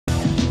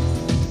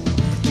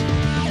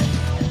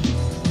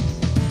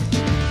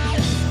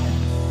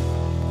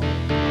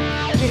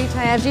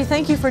Tyabji,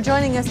 thank you for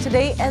joining us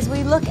today as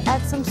we look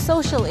at some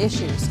social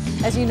issues.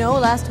 As you know,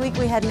 last week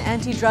we had an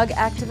anti-drug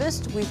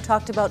activist. We've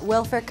talked about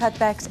welfare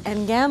cutbacks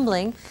and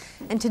gambling.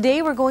 And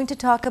today we're going to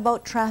talk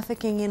about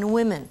trafficking in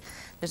women.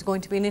 There's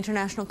going to be an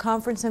international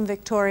conference in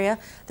Victoria.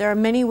 There are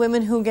many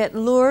women who get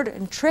lured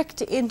and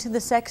tricked into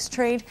the sex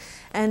trade,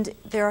 and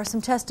there are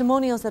some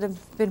testimonials that have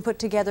been put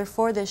together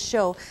for this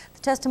show.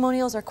 The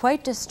testimonials are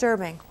quite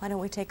disturbing. Why don't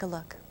we take a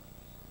look?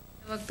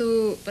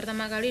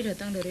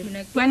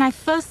 When I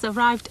first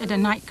arrived at the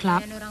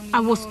nightclub, I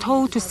was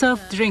told to serve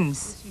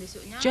drinks.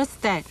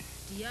 Just that.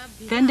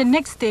 Then the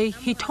next day,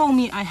 he told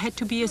me I had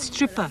to be a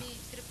stripper.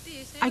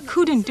 I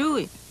couldn't do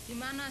it.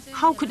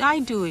 How could I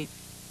do it?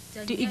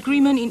 The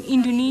agreement in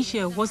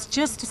Indonesia was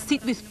just to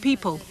sit with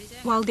people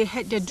while they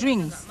had their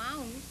drinks.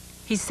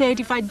 He said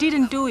if I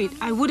didn't do it,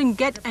 I wouldn't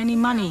get any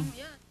money.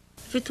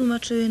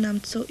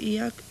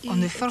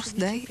 On the first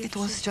day, it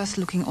was just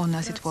looking on,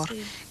 as it were,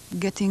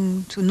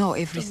 getting to know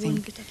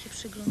everything.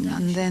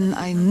 And then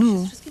I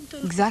knew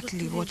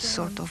exactly what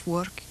sort of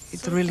work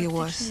it really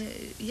was.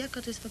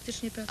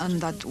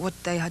 And that what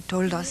they had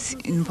told us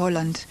in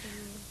Poland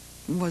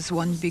was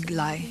one big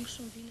lie.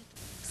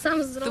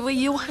 The way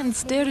Johan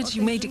stared at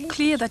you made it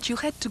clear that you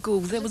had to go.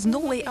 There was no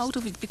way out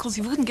of it because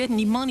you wouldn't get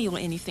any money or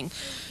anything.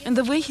 And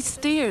the way he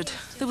stared,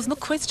 there was no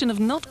question of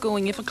not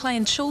going if a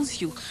client chose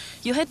you.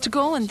 You had to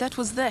go and that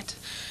was that.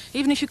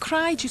 Even if you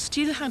cried, you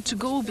still had to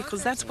go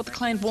because that's what the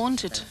client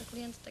wanted.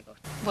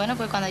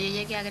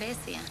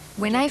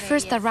 When I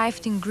first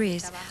arrived in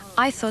Greece,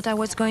 I thought I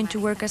was going to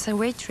work as a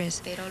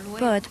waitress,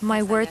 but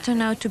my work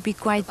turned out to be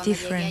quite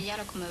different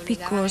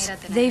because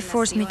they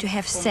forced me to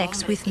have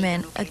sex with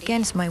men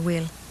against my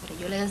will.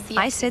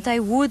 I said I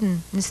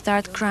wouldn't and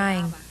started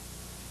crying.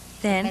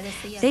 Then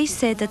they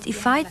said that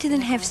if I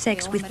didn't have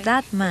sex with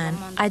that man,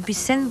 I'd be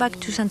sent back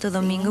to Santo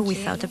Domingo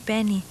without a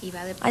penny.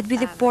 I'd be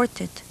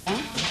deported.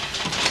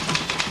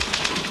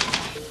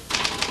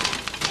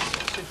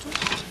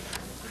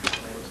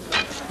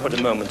 For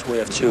the moment, we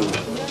have two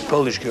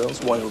Polish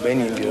girls, one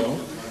Romanian girl.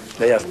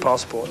 They have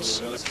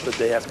passports, but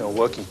they have no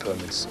working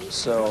permits.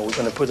 So we're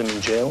going to put them in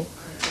jail,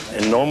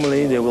 and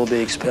normally they will be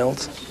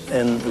expelled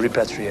and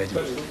repatriated.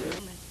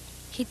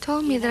 He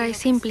told me that I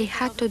simply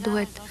had to do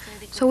it,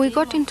 so we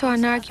got into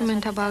an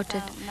argument about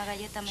it.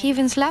 He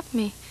even slapped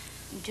me.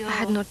 I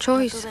had no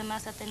choice.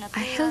 I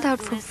held out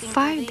for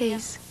 5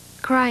 days,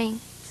 crying,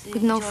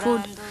 with no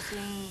food.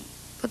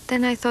 But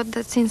then I thought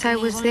that since I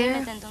was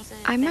there,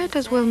 I might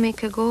as well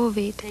make a go of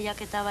it.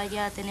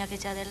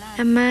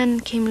 A man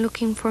came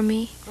looking for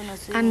me,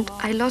 and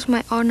I lost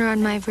my honor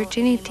and my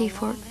virginity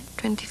for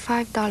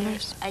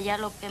 $25.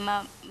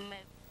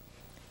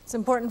 It's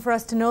important for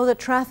us to know that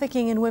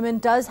trafficking in women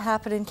does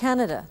happen in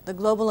Canada. The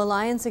Global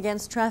Alliance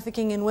Against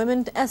Trafficking in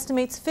Women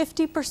estimates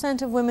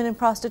 50% of women in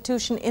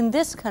prostitution in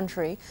this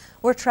country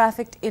were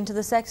trafficked into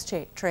the sex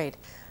trade.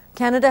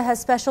 Canada has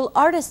special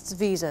artists'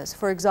 visas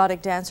for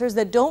exotic dancers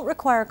that don't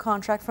require a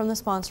contract from the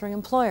sponsoring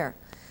employer.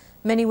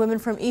 Many women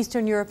from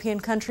Eastern European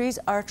countries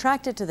are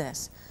attracted to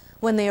this.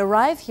 When they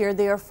arrive here,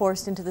 they are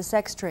forced into the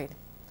sex trade.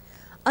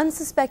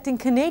 Unsuspecting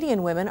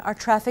Canadian women are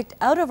trafficked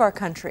out of our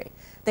country.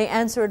 They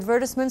answer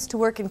advertisements to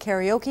work in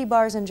karaoke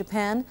bars in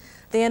Japan.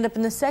 They end up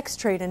in the sex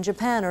trade in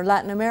Japan or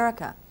Latin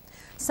America.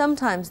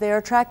 Sometimes they are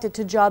attracted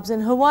to jobs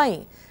in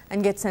Hawaii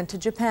and get sent to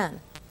Japan.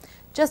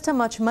 Just how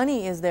much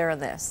money is there in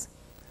this?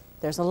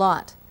 There's a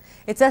lot.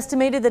 It's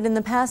estimated that in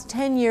the past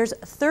 10 years,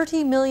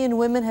 30 million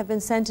women have been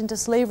sent into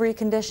slavery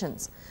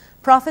conditions.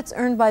 Profits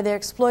earned by their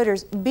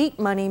exploiters beat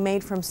money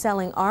made from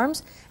selling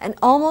arms and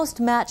almost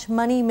match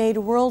money made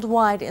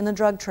worldwide in the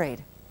drug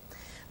trade.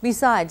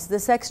 Besides, the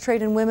sex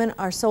trade women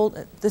are sold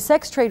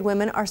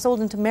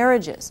into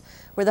marriages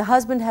where the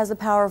husband has the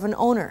power of an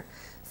owner.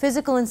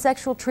 Physical and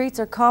sexual treats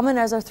are common,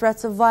 as are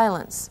threats of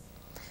violence.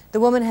 The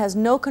woman has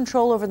no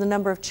control over the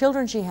number of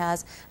children she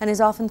has and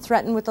is often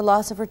threatened with the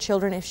loss of her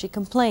children if she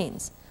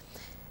complains.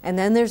 And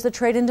then there's the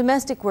trade in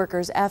domestic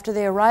workers. After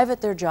they arrive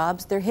at their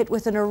jobs, they're hit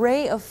with an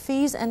array of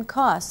fees and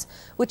costs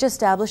which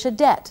establish a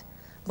debt,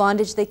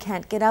 bondage they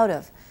can't get out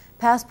of.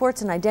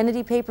 Passports and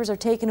identity papers are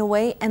taken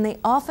away, and they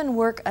often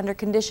work under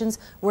conditions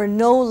where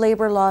no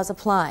labor laws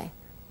apply.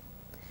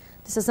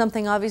 This is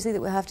something obviously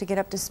that we'll have to get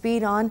up to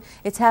speed on.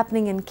 It's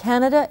happening in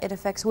Canada. It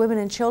affects women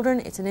and children.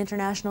 It's an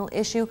international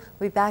issue.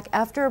 We'll be back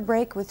after a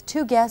break with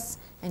two guests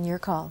and your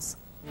calls.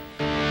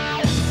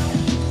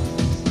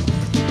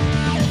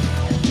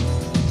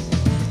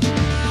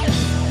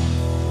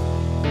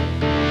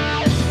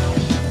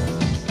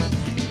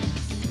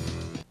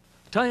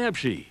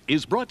 Tyabji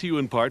is brought to you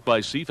in part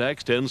by CFAX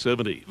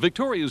 1070,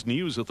 Victoria's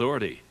news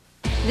authority.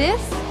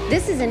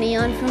 This is a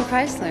Neon from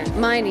Chrysler,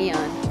 my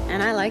Neon,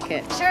 and I like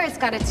it. Sure, it's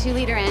got a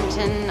 2-liter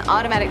engine,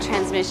 automatic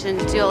transmission,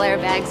 dual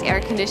airbags, air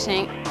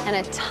conditioning, and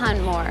a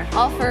ton more,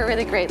 all for a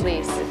really great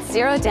lease. It's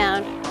 0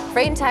 down,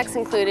 freight and tax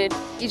included.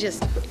 You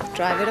just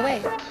drive it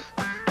away.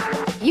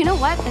 You know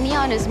what? The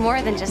Neon is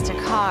more than just a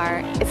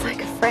car. It's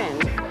like a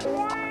friend.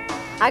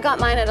 I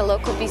got mine at a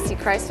local BC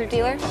Chrysler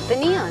dealer. The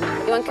Neon.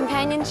 You want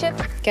companionship?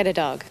 Get a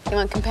dog. You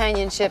want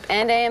companionship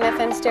and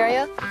AM/FM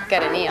stereo?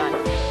 Get a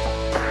Neon.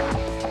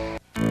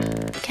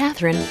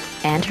 Catherine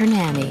and her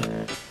nanny.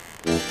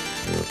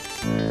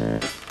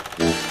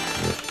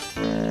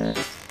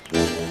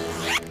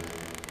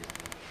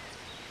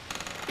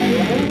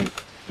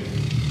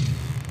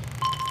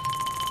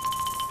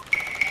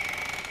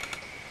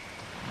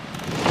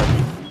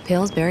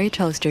 Pillsbury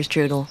toaster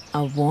strudel,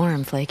 a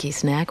warm, flaky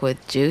snack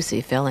with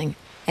juicy filling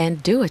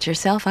and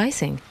do-it-yourself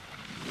icing.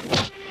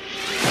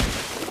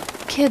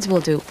 Kids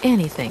will do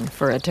anything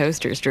for a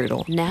toaster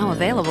strudel. Now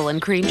available in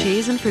cream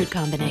cheese and fruit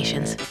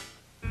combinations.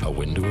 A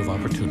window of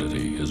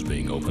opportunity is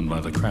being opened by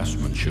the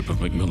craftsmanship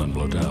of Macmillan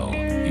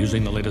Bloedel.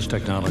 Using the latest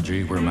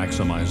technology, we're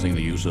maximizing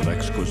the use of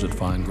exquisite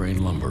fine-grained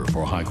lumber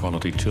for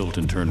high-quality tilt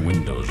and turn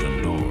windows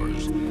and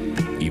doors.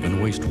 Even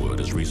waste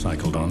wood is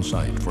recycled on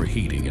site for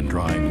heating and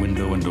drying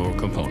window and door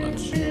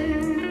components.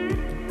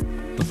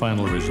 The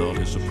final result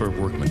is superb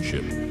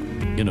workmanship,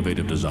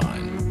 innovative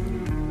design,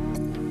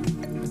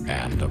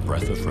 and a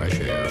breath of fresh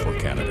air for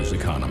Canada's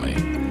economy.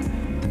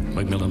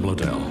 Macmillan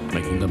Bloedel,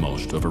 making the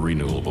most of a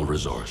renewable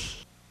resource.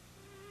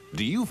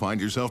 Do you find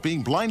yourself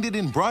being blinded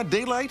in broad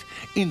daylight?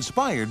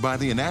 Inspired by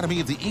the anatomy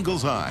of the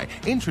eagle's eye,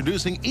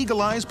 introducing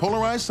Eagle Eye's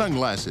polarized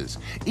sunglasses.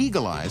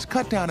 Eagle Eyes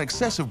cut down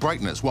excessive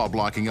brightness while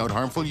blocking out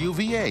harmful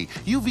UVA,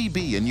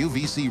 UVB, and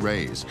UVC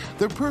rays.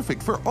 They're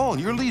perfect for all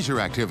your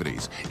leisure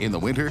activities, in the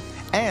winter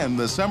and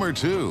the summer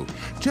too.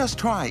 Just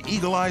try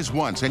Eagle Eyes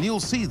once and you'll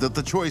see that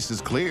the choice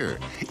is clear.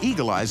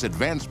 Eagle Eye's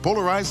advanced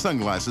polarized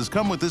sunglasses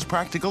come with this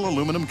practical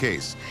aluminum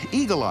case.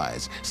 Eagle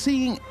Eyes,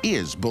 seeing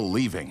is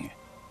believing.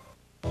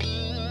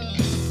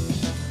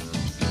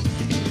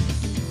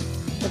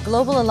 The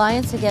Global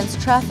Alliance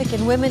Against Trafficking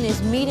in Women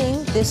is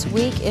meeting this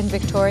week in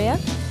Victoria,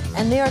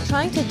 and they are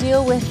trying to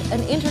deal with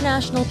an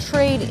international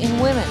trade in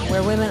women,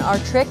 where women are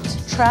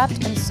tricked,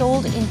 trapped, and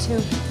sold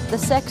into the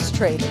sex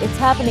trade. It's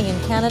happening in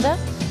Canada.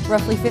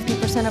 Roughly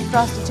 50% of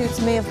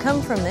prostitutes may have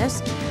come from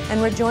this,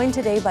 and we're joined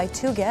today by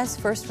two guests.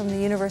 First, from the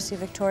University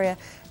of Victoria,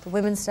 the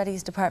Women's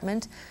Studies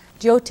Department,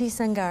 Jyoti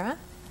Sangara.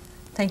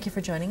 Thank you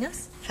for joining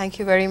us. Thank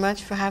you very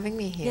much for having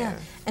me here. Yeah.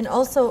 And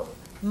also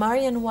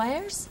Marian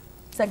Weyers,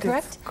 is that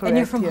correct? Correct? And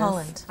you're from yes.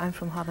 Holland. I'm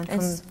from Holland,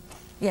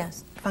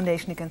 yes.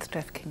 Foundation Against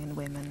Trafficking in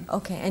Women.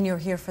 Okay, and you're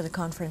here for the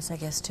conference, I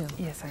guess, too.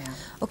 Yes, I am.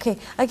 Okay,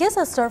 I guess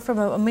I'll start from,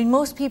 I mean,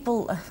 most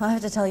people, I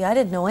have to tell you, I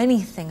didn't know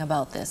anything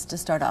about this to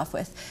start off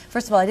with.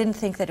 First of all, I didn't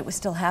think that it was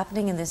still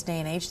happening in this day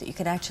and age, that you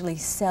could actually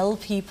sell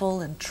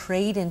people and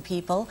trade in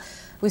people.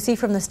 We see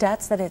from the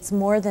stats that it's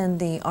more than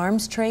the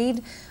arms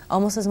trade,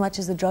 almost as much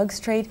as the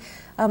drugs trade.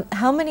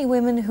 How many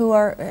women who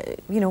are,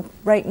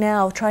 right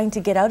now trying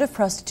to get out of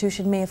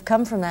prostitution may have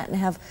come from that and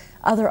have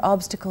other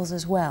obstacles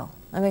as well?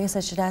 I guess I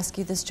should ask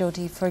you this,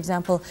 Jyoti, for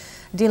example,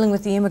 dealing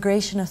with the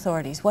immigration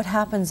authorities. What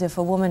happens if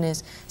a woman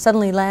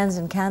suddenly lands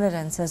in Canada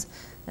and says,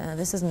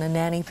 this isn't a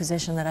nanny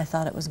position that I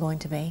thought it was going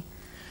to be?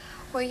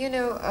 Well,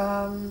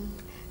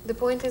 the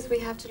point is we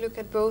have to look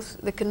at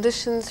both the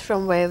conditions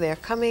from where they're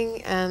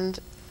coming and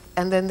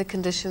then the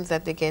conditions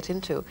that they get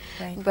into.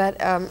 Right.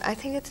 But I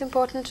think it's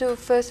important to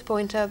first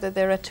point out that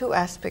there are two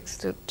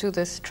aspects to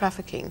this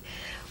trafficking.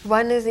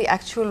 One is the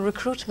actual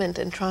recruitment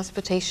and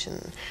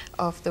transportation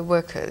of the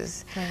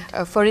workers.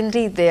 Right. For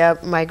indeed, they are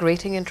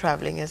migrating and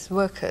traveling as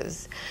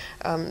workers.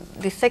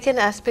 The second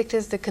aspect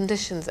is the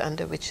conditions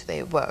under which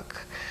they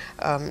work.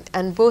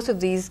 And both of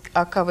these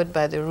are covered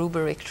by the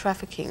rubric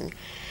trafficking.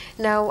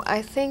 Now,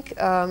 I think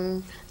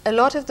a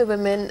lot of the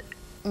women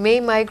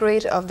may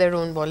migrate of their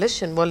own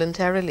volition,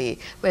 voluntarily,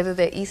 whether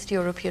they're East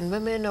European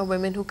women or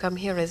women who come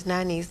here as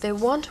nannies. They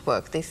want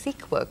work, they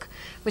seek work,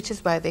 which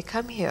is why they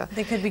come here.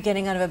 They could be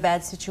getting out of a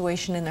bad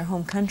situation in their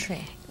home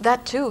country.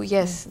 That too,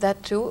 yes,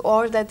 that too,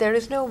 or that there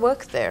is no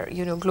work there.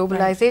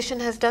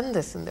 Globalization has done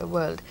this in the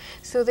world.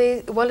 So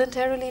they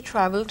voluntarily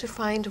travel to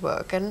find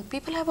work, and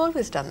people have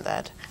always done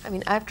that. I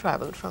mean, I've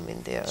traveled from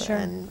India, sure.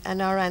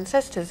 and our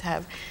ancestors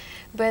have.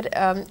 But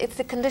it's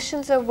the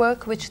conditions of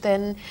work which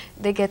then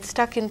they get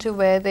stuck into,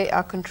 where they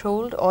are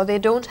controlled or they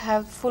don't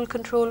have full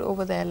control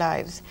over their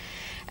lives.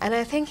 And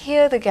I think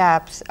here the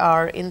gaps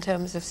are in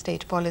terms of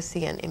state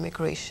policy and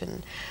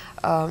immigration.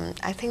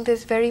 I think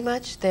there's very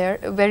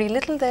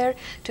little there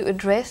to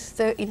address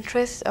the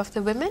interests of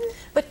the women.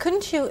 But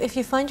couldn't you, if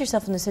you find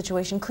yourself in this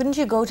situation, couldn't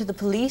you go to the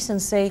police and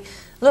say,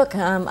 look,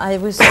 I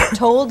was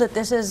told that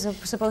this is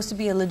supposed to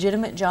be a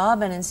legitimate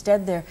job, and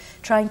instead they're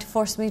trying to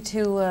force me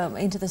to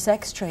into the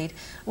sex trade?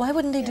 Why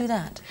wouldn't they do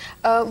that?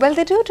 Well,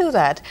 they do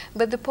that,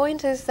 but the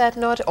point is that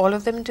not all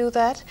of them do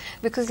that,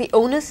 because the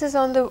onus is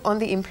on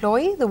the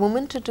employee, the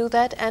woman, to do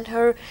that, and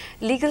her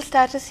legal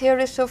status here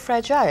is so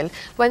fragile.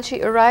 When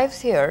she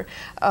arrives here,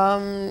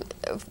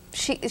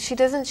 she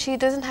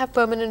doesn't have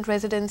permanent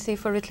residency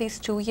for at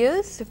least 2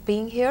 years of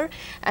being here,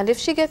 and if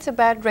she gets a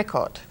bad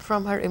record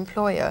from her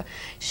employer,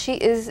 she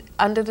is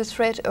under the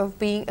threat of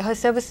her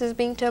services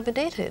being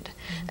terminated,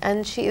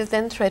 and she is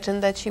then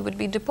threatened that she would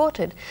be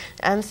deported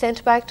and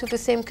sent back to the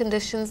same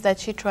conditions that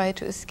she tried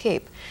to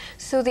escape.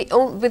 So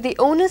with the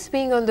onus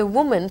being on the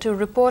woman to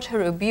report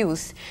her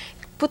abuse,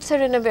 puts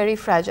her in a very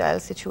fragile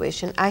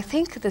situation. I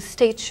think the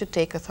state should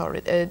take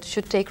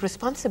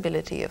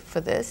responsibility for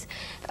this.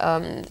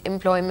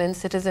 Employment,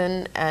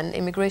 Citizen and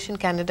Immigration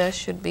Canada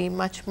should be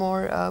much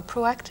more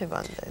proactive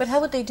on this. But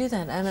how would they do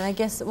that? I mean, I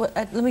guess,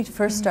 let me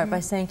first start by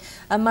saying,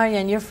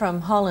 Marianne, you're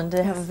from Holland.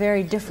 They have a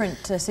very different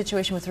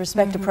situation with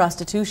respect to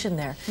prostitution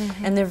there.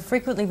 And there have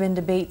frequently been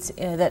debates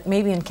that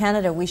maybe in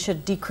Canada we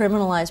should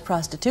decriminalize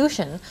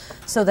prostitution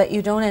so that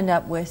you don't end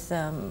up with,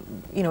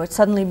 you know, it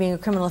suddenly being a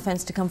criminal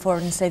offense to come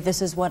forward and say, this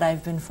is what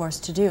I've been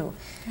forced to do.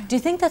 Do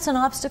you think that's an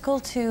obstacle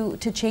to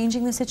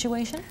changing the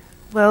situation?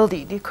 Well,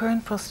 the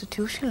current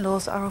prostitution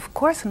laws are of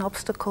course an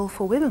obstacle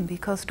for women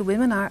because the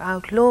women are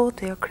outlawed,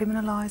 they are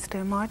criminalized, they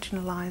are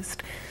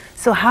marginalized.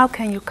 So how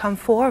can you come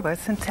forward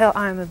and tell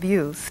I'm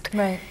abused?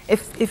 Right.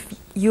 If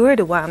you're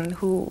the one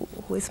who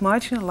is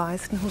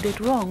marginalized and who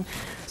did wrong.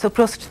 So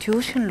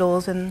prostitution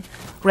laws and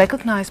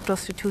recognize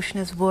prostitution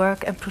as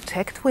work and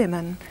protect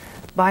women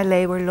by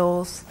labor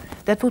laws,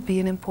 that would be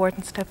an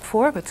important step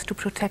forwards to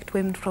protect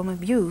women from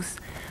abuse.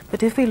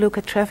 But if we look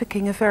at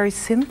trafficking, a very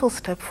simple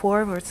step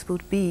forwards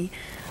would be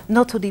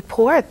not to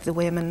deport the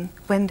women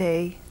when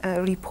they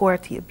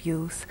report the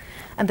abuse.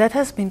 And that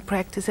has been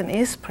practiced and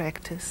is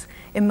practiced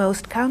in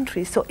most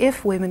countries. So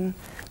if women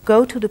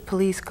go to the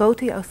police, go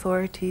to the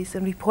authorities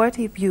and report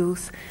the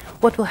abuse,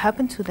 what will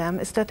happen to them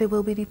is that they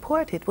will be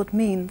deported, what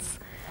means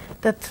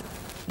that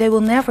they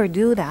will never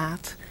do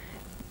that.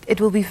 It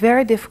will be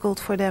very difficult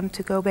for them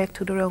to go back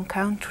to their own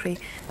country,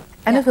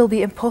 and it will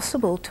be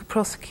impossible to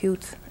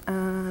prosecute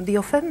the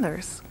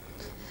offenders.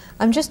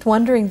 I'm just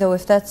wondering, though,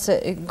 if that's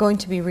going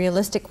to be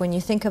realistic when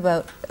you think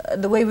about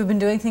the way we've been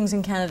doing things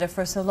in Canada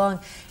for so long.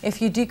 If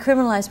you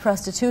decriminalize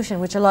prostitution,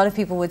 which a lot of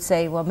people would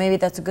say, well, maybe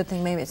that's a good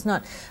thing, maybe it's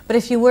not. But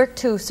if you work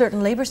to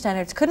certain labor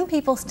standards, couldn't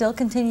people still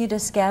continue to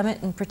scam it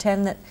and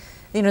pretend that,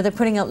 you know, they're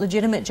putting out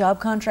legitimate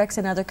job contracts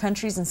in other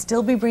countries and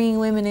still be bringing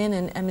women in?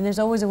 And I mean, there's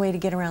always a way to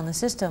get around the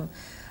system.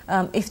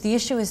 If the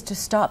issue is to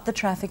stop the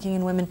trafficking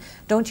in women,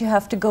 don't you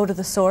have to go to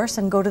the source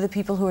and go to the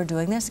people who are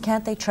doing this?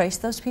 Can't they trace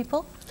those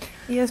people?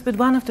 Yes, but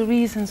one of the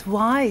reasons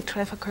why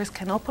traffickers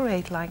can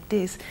operate like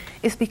this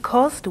is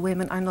because the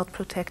women are not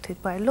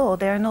protected by law.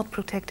 They are not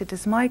protected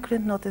as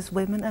migrants, not as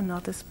women, and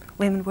not as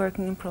women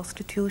working in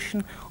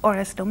prostitution or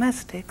as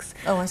domestics.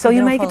 Oh, so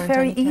you make it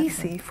very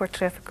easy for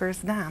traffickers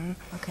then.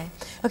 Okay.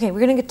 Okay,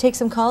 we're going to take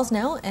some calls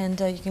now,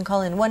 and you can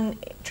call in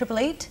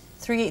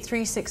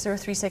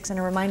 1-888-383-6036, and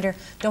a reminder,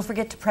 don't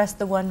forget to press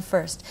the 1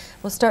 first.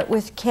 We'll start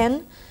with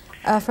Ken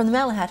from the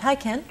Malahat. Hi,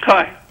 Ken.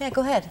 Hi. Yeah,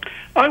 go ahead.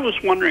 I was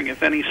wondering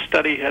if any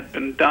study had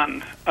been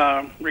done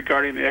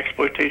regarding the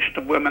exploitation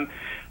of women.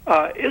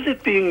 Is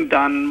it being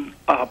done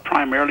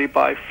primarily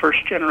by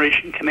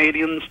first-generation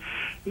Canadians,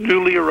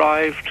 newly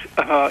arrived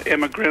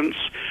immigrants,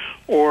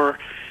 or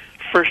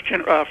let's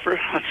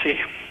see,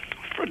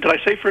 did I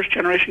say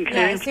first-generation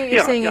Canadians? Yeah, I see what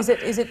you're saying.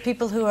 Is it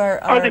people who are...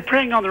 Are they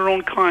preying on their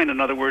own kind,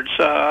 in other words,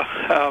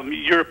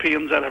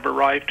 Europeans that have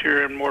arrived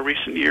here in more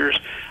recent years,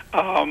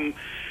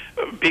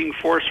 being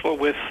forceful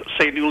with,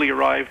 say, newly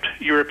arrived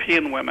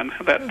European women,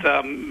 that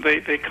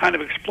they kind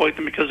of exploit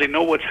them because they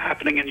know what's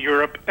happening in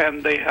Europe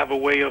and they have a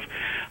way of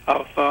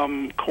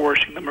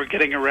coercing them or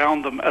getting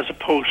around them, as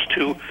opposed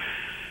to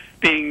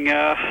being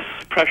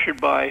pressured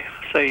by,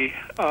 say,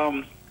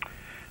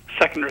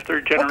 second or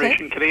third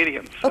generation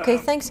Canadians. Okay,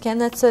 thanks, Ken.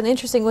 That's an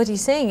interesting, what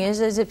he's saying is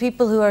it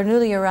people who are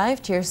newly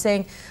arrived here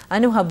saying, I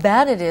know how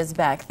bad it is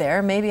back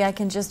there, maybe I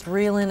can just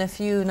reel in a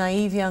few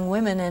naive young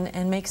women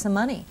and make some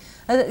money.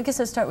 I guess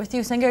I'll start with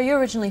you. Sangar, you're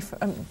originally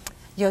from,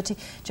 Jyoti,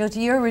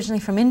 you're originally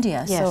from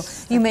India, yes,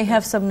 so you may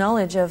have some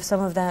knowledge of some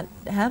of that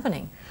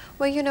happening.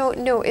 Well, you know,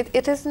 no,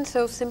 it isn't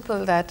so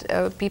simple that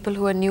people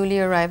who are newly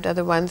arrived are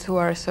the ones who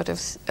are sort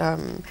of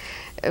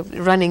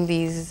running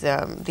these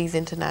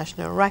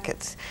international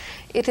rackets.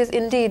 It is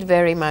indeed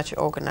very much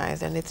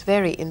organized, and it's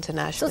very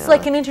international. So it's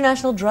like an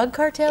international drug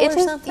cartel or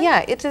something?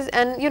 Yeah, it is,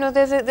 and you know,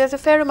 there's a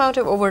fair amount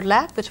of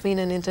overlap between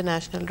an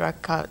international drug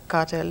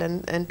cartel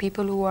and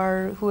people who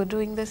are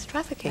doing this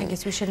trafficking. I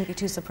guess we shouldn't be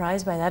too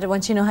surprised by that.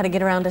 Once you know how to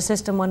get around a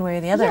system one way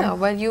or the other. Yeah,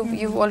 well,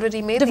 you've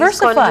already made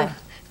diversify. These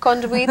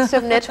conduits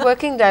of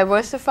networking,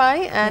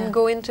 diversify, and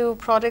go into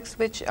products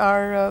which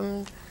are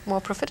more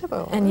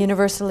profitable. And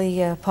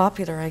universally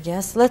popular, I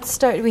guess. Let's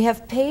start. We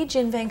have Paige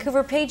in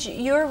Vancouver. Paige,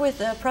 you're with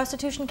a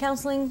prostitution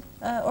counseling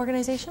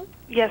organization?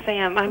 Yes, I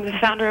am. I'm the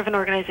founder of an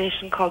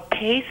organization called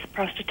PACE,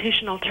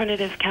 Prostitution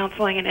Alternative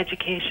Counseling and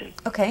Education.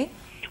 Okay.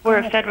 We're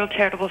a federal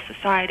charitable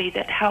society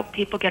that help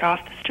people get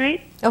off the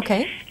street.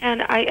 Okay.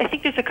 And I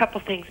think there's a couple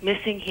things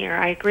missing here.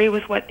 I agree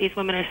with what these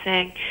women are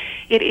saying.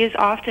 It is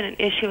often an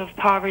issue of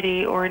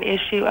poverty or an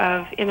issue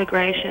of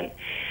immigration.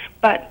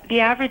 But the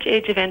average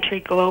age of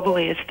entry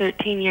globally is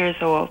 13 years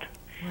old.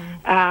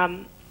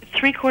 Wow.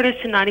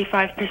 3/4 to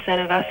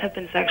 95% of us have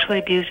been sexually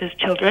abused as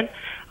children.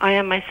 I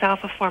am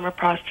myself a former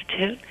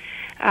prostitute.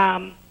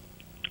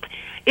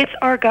 It's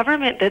our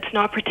government that's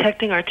not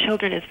protecting our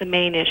children is the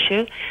main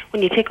issue.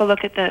 When you take a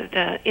look at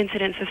the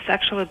incidence of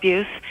sexual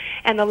abuse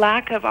and the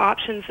lack of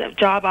options, of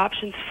job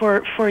options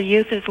for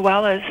youth as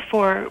well as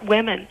for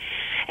women.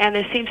 And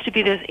there seems to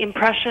be this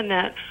impression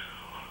that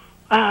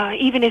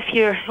even if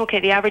you're, okay,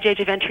 the average age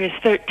of entry is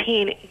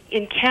 13.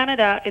 In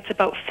Canada, it's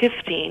about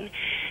 15,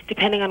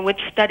 depending on which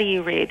study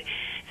you read.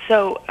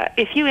 So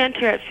if you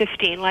enter at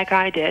 15, like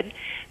I did,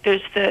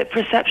 there's the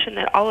perception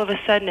that all of a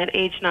sudden at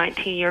age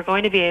 19, you're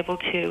going to be able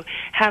to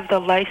have the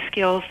life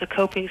skills, the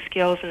coping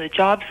skills, and the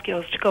job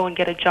skills to go and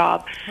get a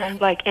job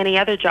like any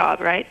other job,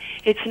 right?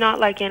 It's not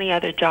like any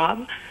other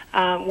job.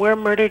 We're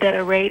murdered at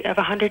a rate of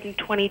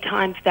 120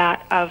 times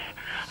that of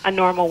a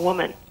normal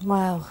woman.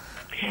 Wow.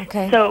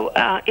 Okay. So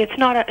it's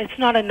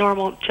not a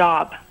normal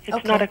job.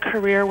 It's not a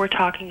career we're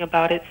talking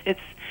about.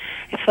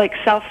 It's like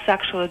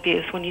self-sexual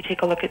abuse when you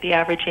take a look at the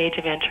average age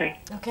of entry.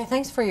 Okay,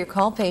 thanks for your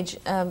call, Paige.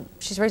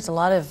 She's raised a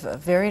lot of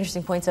very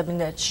interesting points. I mean,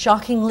 that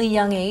shockingly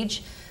young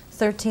age,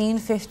 13,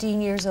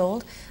 15 years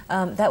old,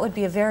 that would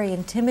be a very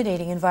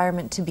intimidating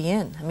environment to be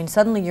in. I mean,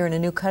 suddenly you're in a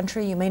new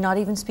country, you may not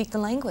even speak the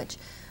language.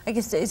 I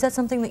guess, is that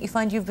something that you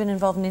find you've been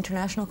involved in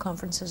international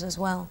conferences as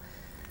well?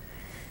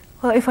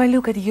 Well, if I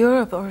look at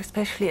Europe, or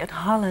especially at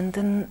Holland,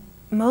 then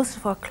most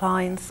of our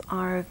clients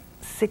are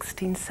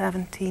 16,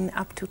 17,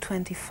 up to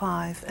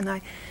 25. And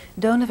I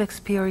don't have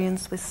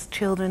experience with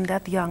children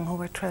that young who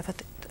were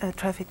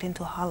trafficked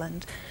into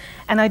Holland.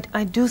 And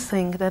I do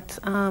think that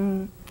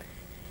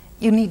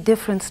you need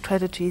different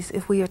strategies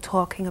if we are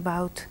talking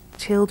about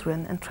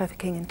children and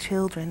trafficking in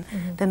children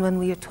than when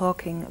we are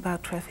talking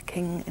about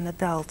trafficking in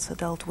adults,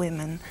 adult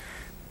women.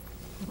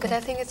 But I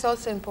think it's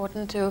also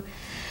important to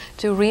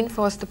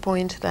reinforce the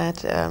point that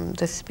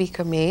the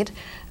speaker made,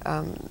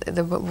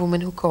 the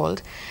woman who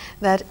called,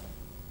 that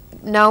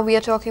now we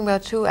are talking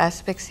about two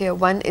aspects here.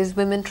 One is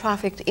women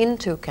trafficked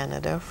into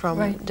Canada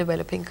from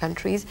developing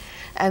countries,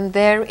 and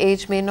their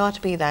age may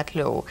not be that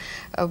low.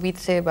 We'd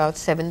say about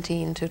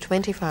 17 to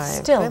 25.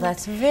 Still,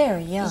 that's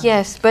very young.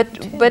 Yes,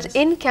 but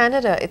in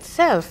Canada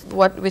itself,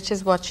 which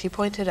is what she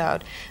pointed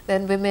out,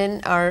 then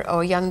women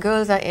or young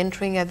girls are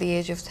entering at the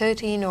age of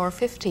 13 or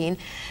 15,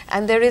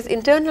 and there is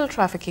internal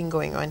trafficking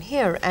going on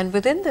here and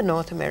within the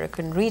North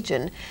American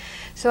region.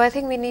 So I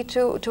think we need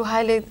to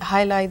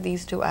highlight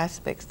these two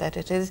aspects, that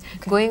it is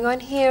going on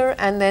here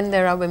and then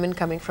there are women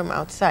coming from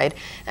outside.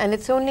 And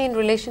it's only in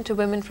relation to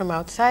women from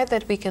outside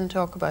that we can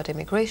talk about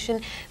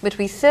immigration, but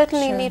we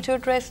certainly need to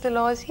address the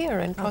laws here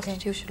and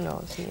prostitution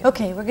laws here.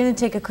 Okay, we're going to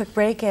take a quick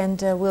break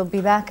and we'll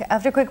be back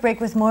after a quick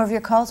break with more of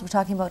your calls. We're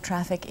talking about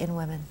traffic in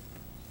women.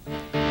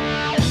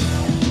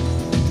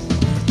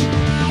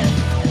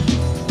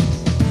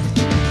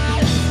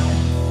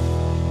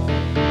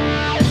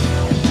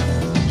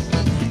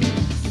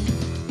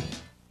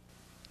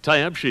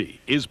 Tyabji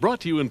is brought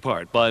to you in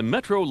part by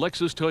Metro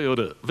Lexus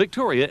Toyota,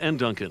 Victoria and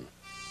Duncan.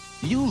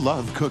 You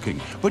love cooking,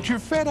 but you're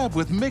fed up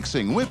with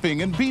mixing,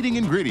 whipping, and beating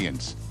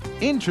ingredients.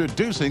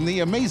 Introducing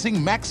the amazing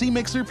Maxi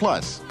Mixer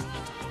Plus.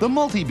 The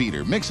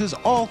multi-beater mixes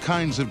all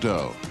kinds of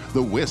dough.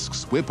 The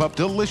whisks whip up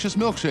delicious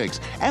milkshakes,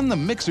 and the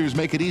mixers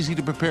make it easy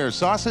to prepare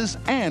sauces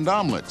and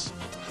omelets.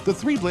 The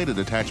 3-bladed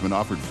attachment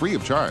offered free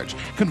of charge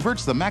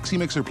converts the Maxi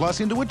Mixer Plus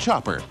into a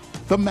chopper.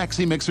 The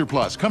Maxi Mixer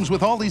Plus comes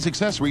with all these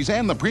accessories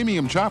and the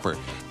premium chopper.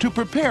 To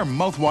prepare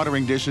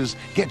mouth-watering dishes,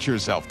 get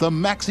yourself the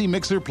Maxi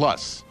Mixer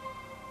Plus.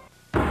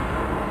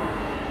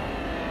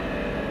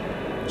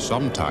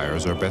 Some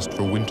tires are best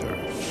for winter,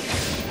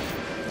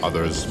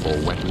 others for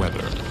wet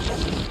weather,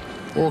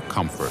 or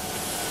comfort,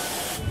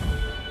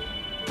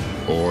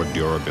 or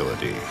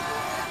durability.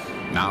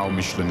 Now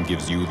Michelin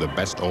gives you the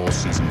best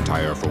all-season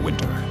tire for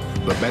winter,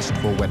 the best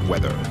for wet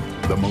weather,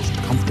 the most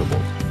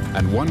comfortable,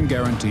 and one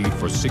guaranteed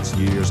for 6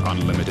 years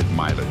unlimited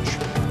mileage.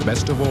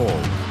 Best of all,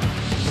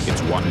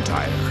 it's one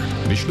tire,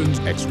 Michelin's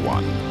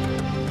X1,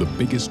 the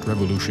biggest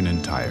revolution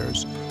in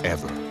tires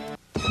ever.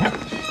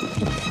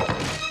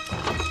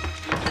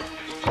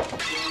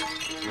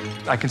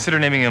 I consider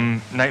naming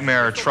him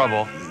Nightmare or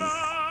Trouble,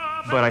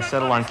 but I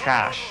settle on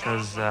cash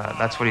because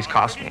that's what he's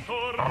cost me.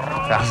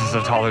 Thousands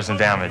of dollars in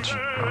damage.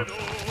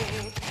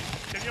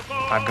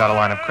 I've got a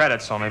line of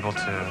credit, so I'm able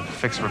to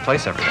fix and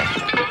replace everything.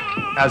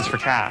 As for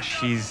cash,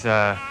 he's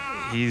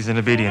in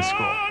obedience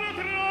school.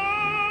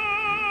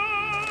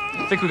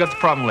 I think we got the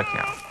problem licked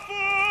now.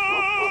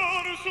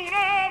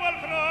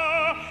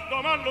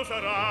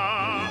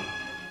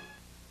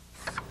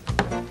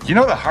 You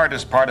know the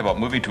hardest part about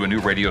moving to a new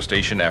radio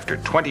station after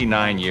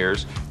 29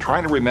 years?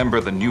 Trying to remember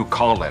the new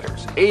call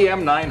letters.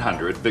 AM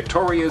 900,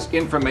 Victoria's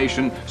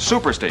Information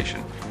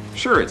Superstation.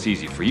 Sure, it's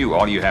easy for you.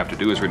 All you have to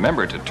do is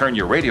remember to turn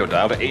your radio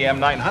dial to AM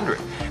 900.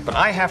 But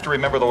I have to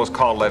remember those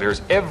call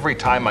letters every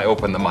time I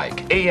open the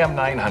mic. AM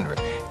 900.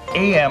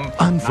 AM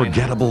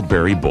Unforgettable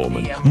Barry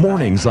Bowman.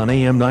 Mornings on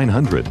AM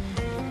 900.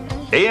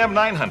 AM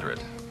 900.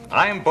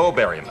 I'm Bo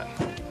Berryman.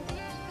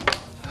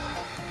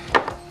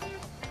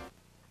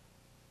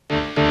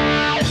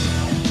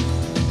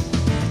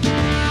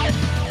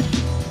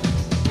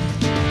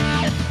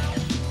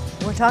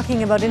 We're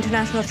talking about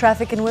international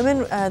traffic in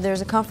women.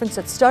 There's a conference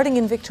that's starting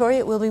in Victoria.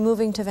 It will be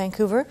moving to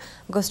Vancouver.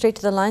 We'll go straight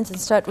to the lines and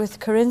start with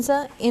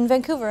Carinza in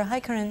Vancouver.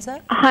 Hi,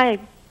 Carinza. Hi,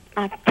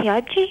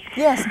 Tyabji?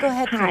 Yes, go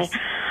ahead, Hi. please.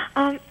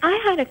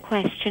 I had a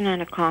question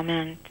and a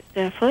comment.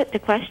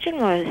 The question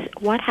was,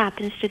 what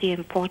happens to the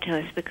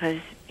importers? Because,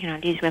 you know,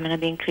 these women are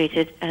being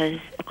treated as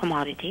a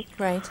commodity.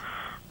 Right.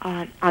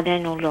 Are there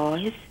no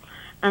laws?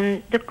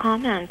 And the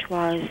comment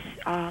was,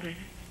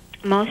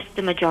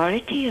 the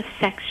majority of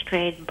sex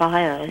trade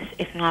buyers,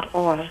 if not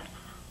all,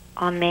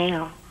 are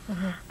male.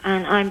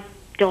 And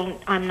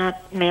I'm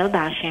not male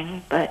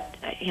bashing, but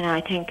you know,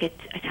 I think it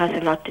has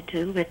a lot to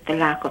do with the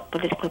lack of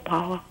political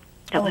power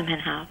that women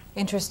have.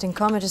 Interesting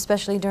comment,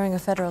 especially during a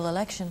federal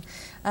election.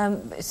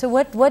 So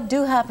what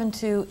do happen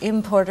to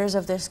importers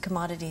of this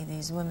commodity,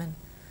 these women?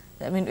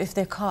 I mean, if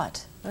they're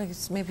caught?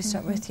 Let's maybe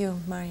start with you,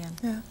 Marianne.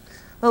 Yeah.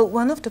 Well,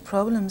 one of the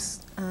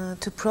problems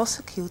to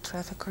prosecute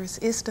traffickers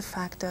is the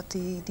fact that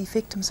the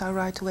victims are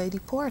right away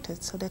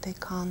deported, so that they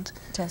can't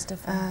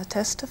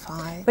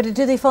testify. But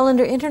do they fall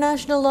under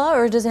international law,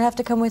 or does it have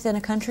to come within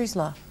a country's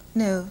law?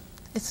 No,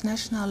 it's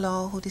national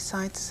law who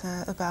decides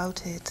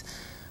about it.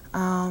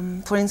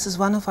 For instance,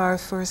 one of our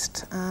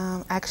first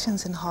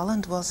actions in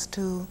Holland was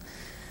to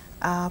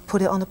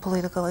put it on the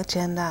political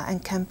agenda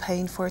and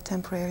campaign for a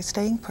temporary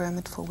staying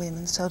permit for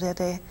women, so that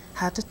they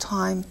had the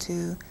time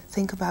to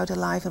think about their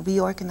life and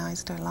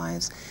reorganize their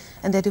lives,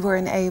 and that they were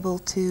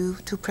enabled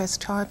to press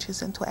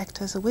charges and to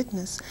act as a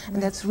witness. Right.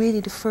 And that's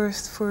really the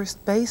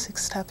first basic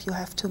step you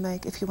have to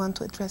make if you want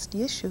to address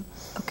the issue.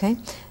 Okay.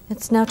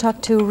 Let's now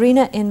talk to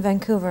Rena in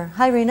Vancouver.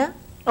 Hi, Rena.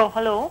 Oh,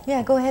 hello.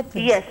 Yeah, go ahead,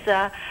 please.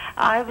 Yes,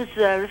 I was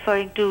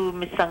referring to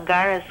Ms.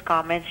 Sangara's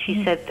comments.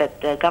 She said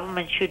that the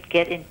government should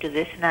get into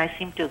this, and I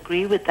seem to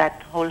agree with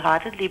that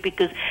wholeheartedly,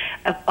 because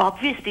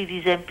obviously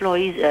these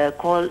employees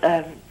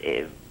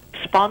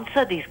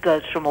sponsor these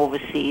girls from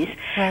overseas.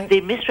 Right. They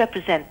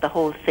misrepresent the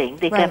whole thing.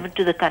 They come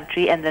into the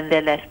country and then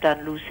they're left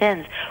on loose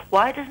ends.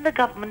 Why doesn't the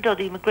government or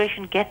the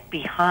immigration get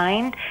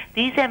behind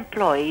these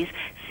employees,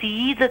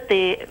 see that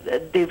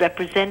they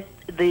represent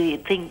the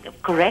thing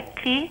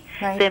correctly,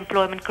 the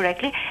employment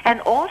correctly? And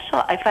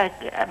also, if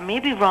I may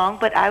be wrong,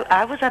 but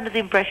I was under the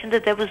impression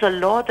that there was a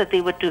law that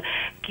they were to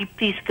keep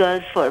these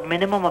girls for a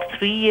minimum of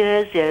 3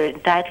 years. They're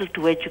entitled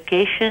to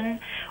education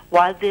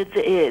while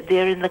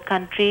they're in the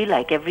country,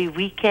 like every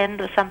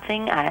weekend or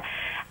something.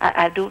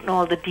 I don't know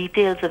all the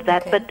details of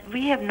that, but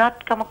we have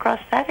not come across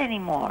that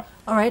anymore.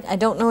 All right, I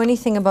don't know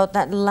anything about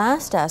that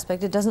last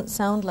aspect. It doesn't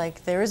sound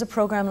like there is a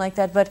program like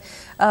that, but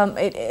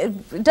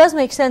it does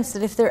make sense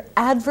that if they're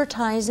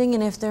advertising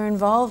and if they're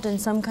involved in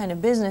some kind of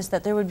business,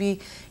 that there would be,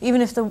 even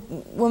if the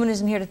woman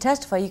isn't here to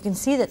testify, you can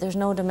see that there's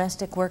no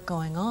domestic work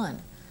going on.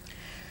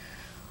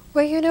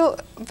 Well, you know,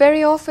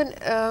 very often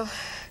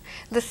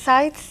the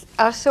sites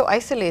are so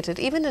isolated,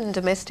 even in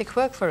domestic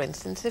work, for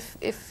instance.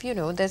 If you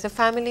know, there's a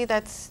family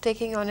that's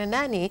taking on a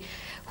nanny,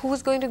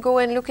 who's going to go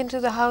and look into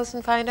the house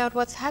and find out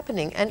what's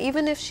happening? And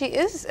even if she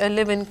is a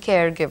live-in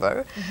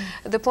caregiver,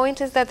 the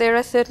point is that there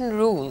are certain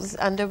rules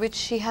under which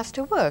she has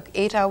to work.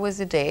 8 hours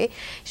a day,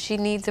 she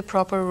needs a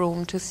proper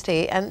room to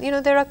stay, and you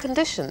know, there are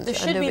conditions. There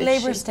should be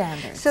labor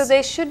standards. So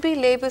there should be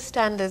labor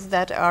standards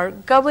that are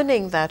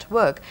governing that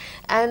work.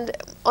 And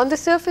on the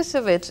surface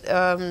of it,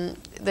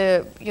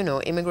 the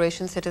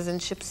immigration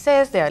citizenship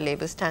says there are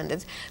labor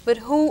standards, but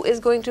who is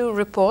going to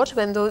report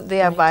when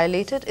they are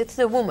violated? It's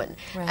the woman.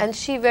 And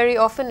she very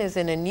often is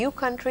in a new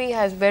country,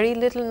 has very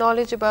little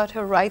knowledge about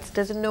her rights,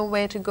 doesn't know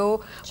where to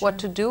go, what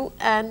to do,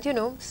 and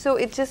so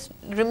it just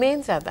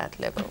remains at that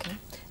level. Okay.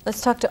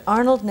 Let's talk to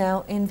Arnold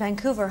now in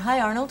Vancouver. Hi,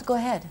 Arnold, go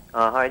ahead.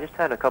 Hi, I just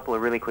had a couple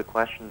of really quick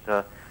questions.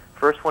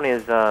 First one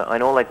is, I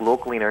know like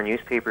locally in our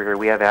newspaper here,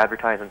 we have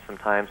advertisements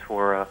sometimes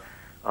for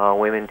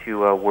women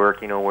to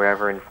work,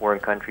 wherever in foreign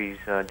countries,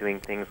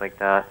 doing things like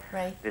that,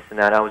 this and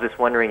that. I was just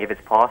wondering if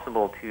it's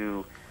possible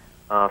to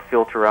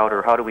filter out,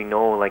 or how do we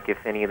know, like,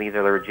 if any of these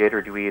are legit,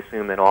 or do we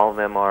assume that all of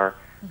them are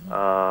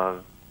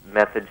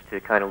methods to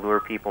kind of lure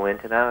people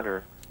into that,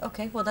 or?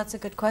 Okay, well, that's a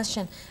good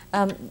question.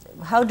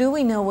 How do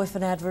we know if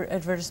an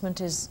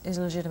advertisement is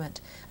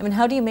legitimate? I mean,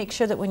 how do you make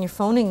sure that when you're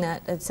phoning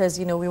that, it says,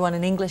 we want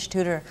an English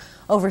tutor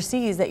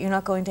overseas, that you're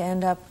not going to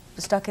end up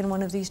stuck in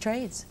one of these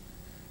trades?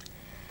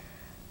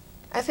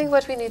 I think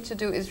what we need to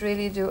do is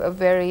really do a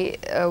very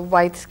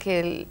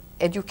wide-scale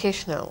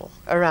educational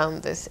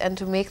around this, and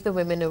to make the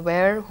women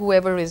aware,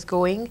 whoever is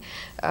going,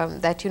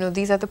 that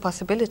these are the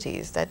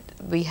possibilities, that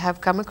we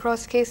have come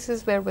across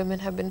cases where women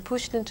have been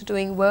pushed into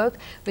doing work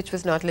which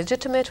was not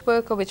legitimate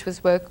work, or which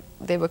was work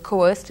they were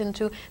coerced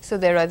into. So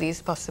there are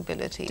these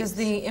possibilities. Does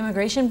the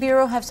Immigration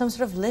Bureau have some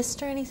sort of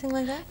list or anything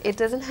like that? It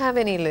doesn't have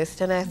any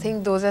list, and I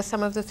think those are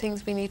some of the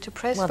things we need to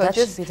press well, for. That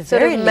just should be the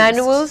sort very of least.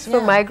 manuals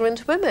for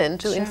migrant women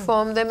to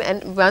inform them,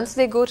 and once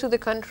they go to the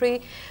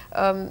country,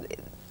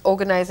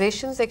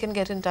 organizations they can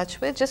get in touch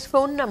with, just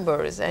phone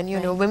numbers, and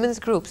women's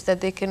groups that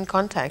they can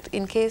contact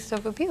in case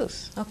of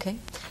abuse. Okay,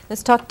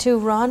 let's talk to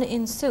Ron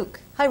in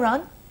Souk. Hi,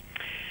 Ron.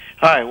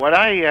 Hi. What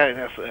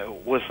I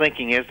was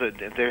thinking is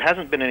that there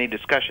hasn't been any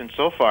discussion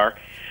so far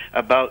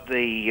about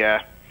the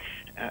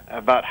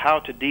about how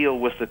to deal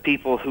with the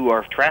people who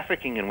are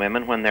trafficking in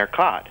women when they're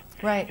caught.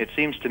 Right. It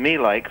seems to me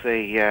like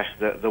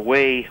the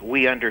way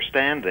we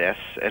understand this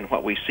and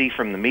what we see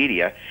from the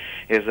media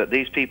is that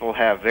these people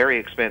have very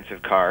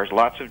expensive cars,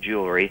 lots of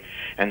jewelry,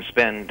 and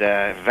spend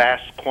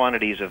vast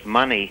quantities of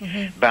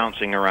money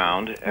bouncing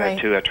around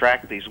to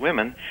attract these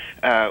women.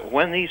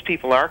 When these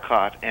people are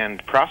caught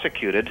and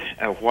prosecuted,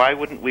 why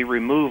wouldn't we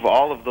remove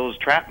all of those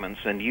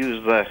trapments and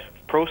use the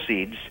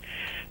proceeds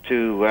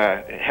to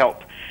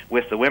help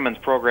with the women's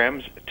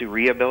programs to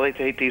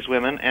rehabilitate these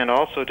women and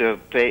also to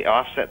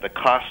offset the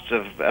costs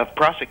of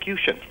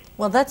prosecution?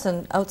 Well, that's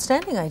an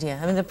outstanding idea.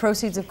 I mean, the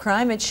proceeds of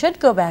crime, it should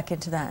go back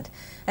into that.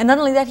 And not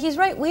only that, he's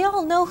right, we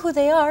all know who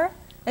they are.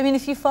 I mean,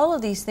 if you follow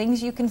these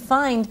things, you can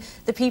find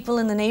the people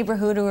in the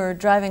neighborhood who are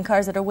driving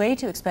cars that are way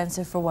too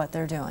expensive for what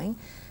they're doing.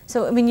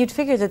 So, I mean, you'd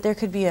figure that there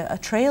could be a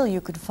trail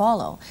you could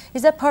follow.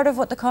 Is that part of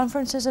what the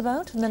conference is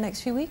about in the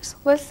next few weeks?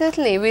 Well,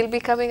 certainly. We'll be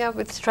coming up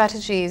with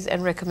strategies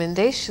and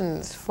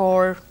recommendations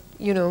for,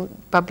 you know,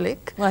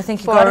 public. Well, I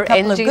think you've got a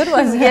couple of good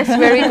ones. Yes,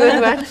 very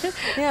good ones.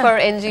 For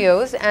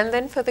NGOs and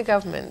then for the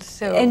government.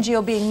 So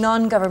NGO being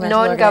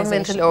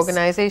non-governmental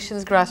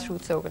organizations,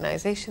 grassroots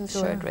organizations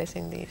who are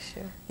addressing the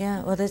issue.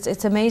 Yeah, well,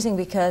 it's amazing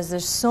because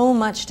there's so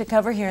much to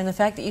cover here, and the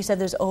fact that you said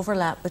there's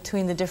overlap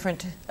between the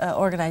different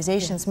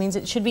organizations means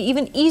it should be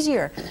even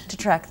easier to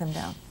track them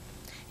down.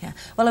 Yeah.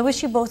 Well, I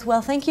wish you both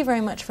well. Thank you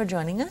very much for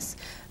joining us.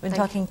 We've been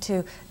talking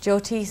to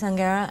Jyoti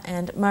Sangara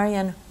and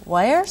Marianne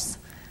Weyers.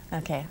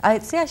 Okay, I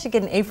should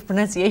get an A for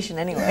pronunciation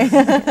anyway.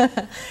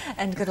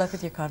 And good luck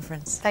with your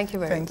conference. Thank you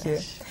very much.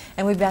 Thank you.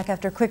 And we'll be back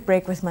after a quick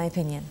break with My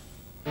Opinion.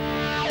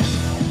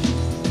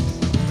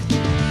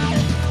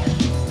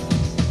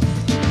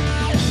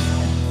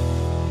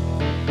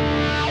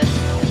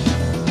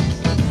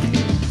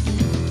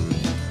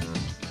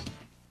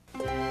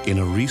 In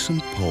a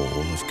recent poll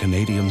of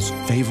Canadians'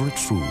 favorite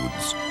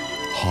foods,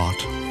 hot,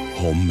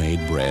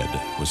 homemade bread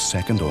was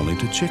second only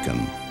to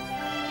chicken.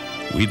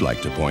 We'd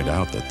like to point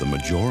out that the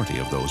majority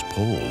of those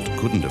polled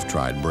couldn't have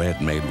tried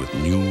bread made with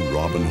new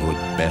Robin Hood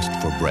Best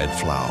for Bread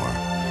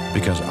flour,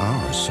 because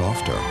our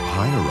softer,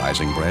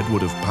 higher-rising bread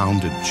would have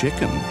pounded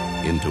chicken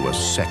into a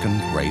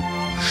second-rate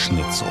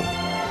schnitzel.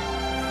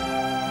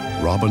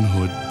 Robin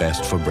Hood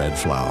Best for Bread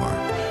flour,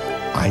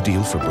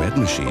 ideal for bread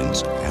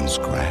machines and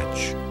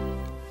scratch.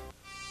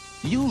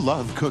 You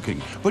love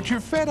cooking, but you're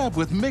fed up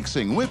with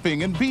mixing,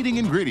 whipping, and beating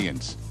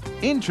ingredients.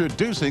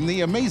 Introducing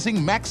the amazing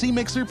Maxi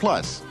Mixer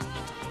Plus.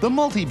 The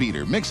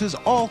multi-beater mixes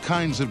all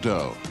kinds of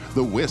dough.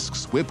 The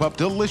whisks whip up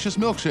delicious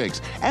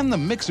milkshakes, and the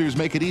mixers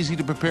make it easy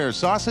to prepare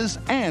sauces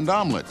and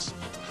omelets.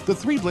 The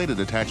 3-bladed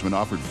attachment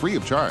offered free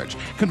of charge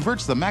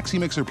converts the Maxi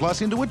Mixer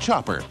Plus into a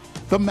chopper.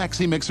 The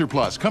Maxi Mixer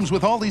Plus comes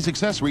with all these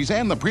accessories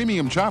and the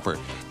premium chopper.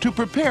 To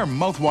prepare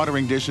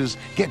mouth-watering dishes,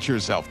 get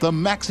yourself the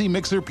Maxi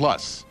Mixer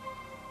Plus.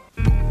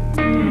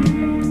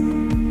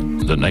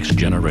 The next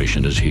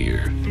generation is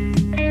here.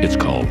 It's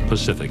called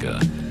Pacifica.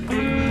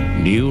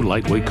 New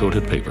lightweight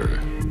coated paper.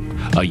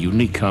 A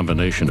unique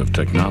combination of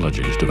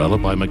technologies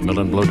developed by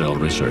Macmillan Bloedel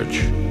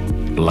Research.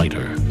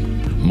 Lighter,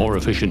 more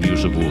efficient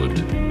use of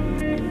wood.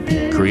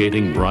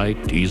 Creating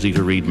bright,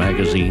 easy-to-read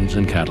magazines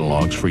and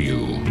catalogs for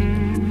you.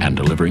 And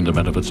delivering the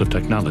benefits of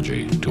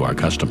technology to our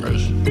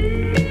customers.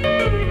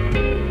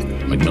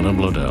 Macmillan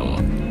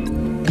Bloedel,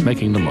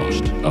 making the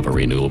most of a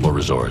renewable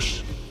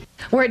resource.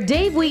 We're at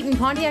Dave Wheaton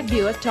Pontiac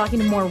Buick talking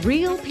to more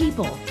real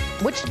people.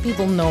 What should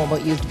people know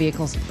about used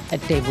vehicles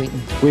at Dave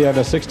Wheaton? We have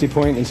a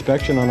 60-point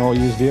inspection on all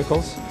used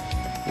vehicles.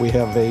 We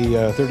have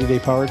a 30-day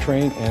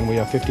powertrain, and we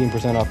have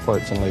 15% off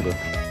parts and labor.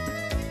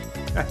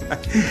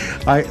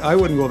 I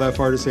wouldn't go that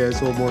far to say I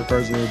sold more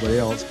cars than anybody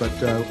else, but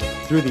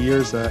through the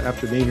years,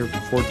 after being here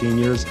for 14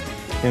 years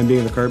and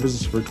being in the car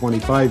business for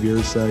 25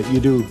 years, you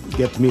do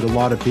get to meet a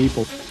lot of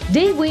people.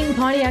 Dave Wheaton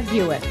Pontiac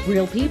Buick.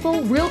 Real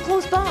people, real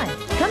close by.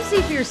 Come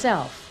see for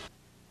yourself.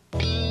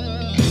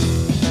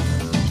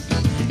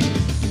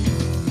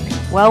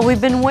 Well,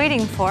 we've been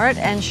waiting for it,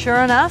 and sure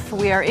enough,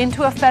 we are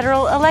into a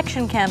federal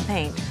election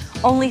campaign.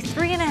 Only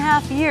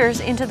 3.5 years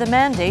into the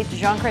mandate,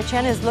 Jean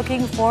Chrétien is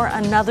looking for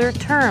another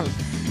term.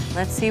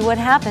 Let's see what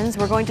happens.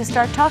 We're going to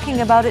start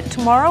talking about it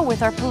tomorrow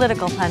with our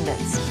political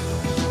pundits.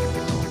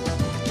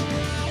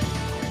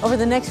 Over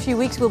the next few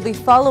weeks, we'll be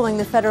following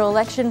the federal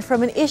election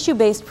from an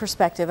issue-based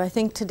perspective. I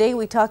think today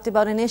we talked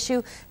about an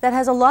issue that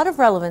has a lot of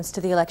relevance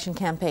to the election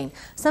campaign.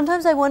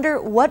 Sometimes I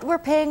wonder what we're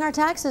paying our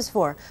taxes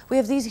for. We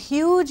have these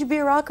huge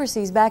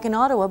bureaucracies back in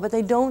Ottawa, but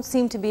they don't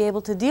seem to be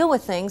able to deal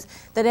with things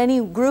that any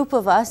group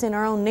of us in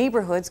our own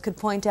neighborhoods could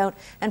point out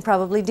and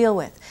probably deal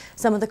with.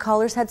 Some of the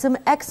callers had some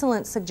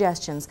excellent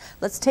suggestions.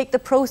 Let's take the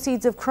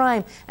proceeds of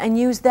crime and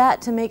use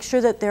that to make sure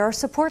that there are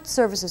support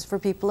services for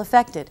people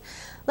affected.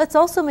 Let's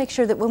also make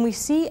sure that when we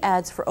see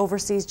ads for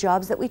overseas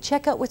jobs that we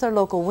check out with our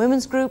local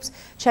women's groups,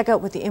 check out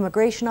with the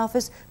immigration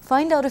office,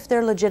 find out if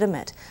they're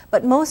legitimate.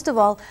 But most of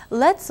all,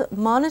 let's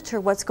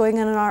monitor what's going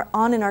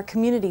on in our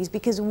communities,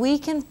 because we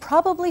can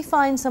probably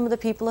find some of the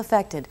people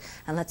affected.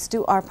 And let's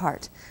do our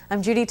part.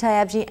 I'm Judy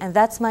Tyabji, and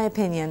that's my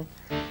opinion.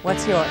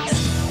 What's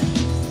yours?